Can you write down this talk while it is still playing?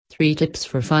3 tips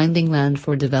for finding land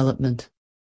for development.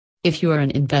 If you are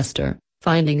an investor,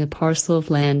 finding a parcel of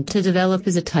land to develop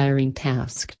is a tiring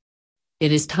task.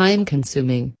 It is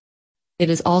time-consuming. It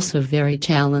is also very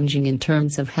challenging in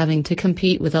terms of having to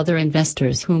compete with other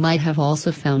investors who might have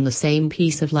also found the same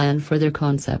piece of land for their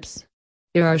concepts.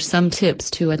 Here are some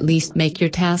tips to at least make your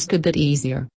task a bit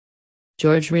easier.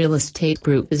 George Real Estate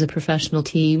Group is a professional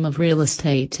team of real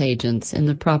estate agents in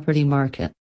the property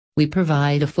market. We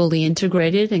provide a fully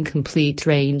integrated and complete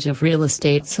range of real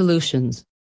estate solutions.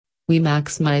 We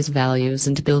maximize values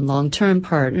and build long-term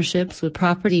partnerships with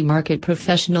property market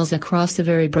professionals across a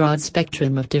very broad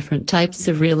spectrum of different types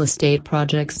of real estate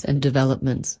projects and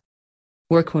developments.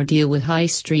 Work or deal with high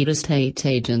street estate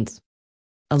agents.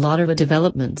 A lot of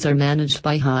developments are managed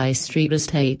by high street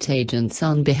estate agents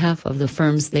on behalf of the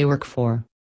firms they work for.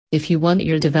 If you want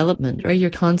your development or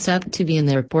your concept to be in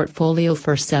their portfolio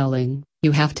for selling,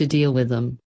 you have to deal with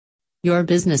them. Your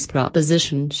business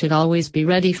proposition should always be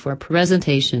ready for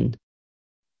presentation.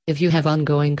 If you have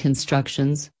ongoing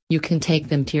constructions, you can take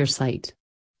them to your site.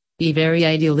 Be very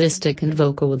idealistic and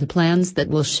vocal with the plans that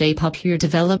will shape up your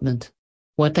development.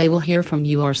 What they will hear from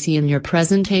you or see in your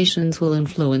presentations will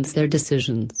influence their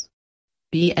decisions.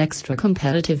 Be extra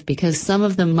competitive because some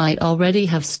of them might already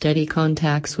have steady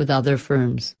contacts with other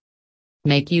firms.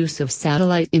 Make use of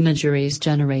satellite imageries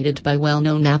generated by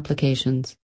well-known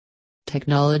applications.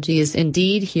 Technology is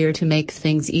indeed here to make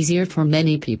things easier for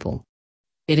many people.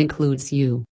 It includes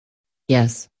you.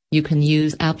 Yes, you can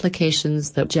use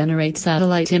applications that generate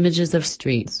satellite images of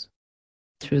streets.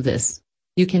 Through this,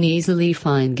 you can easily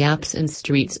find gaps in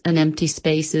streets and empty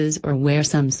spaces or where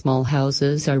some small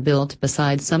houses are built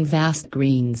beside some vast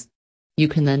greens. You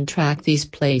can then track these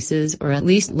places or at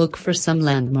least look for some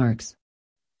landmarks.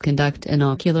 Conduct an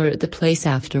ocular at the place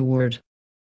afterward.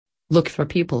 Look for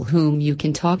people whom you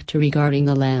can talk to regarding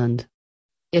the land.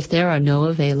 If there are no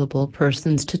available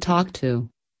persons to talk to,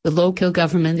 the local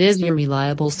government is your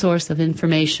reliable source of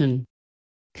information.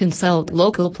 Consult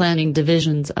local planning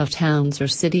divisions of towns or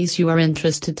cities you are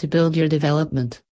interested to build your development.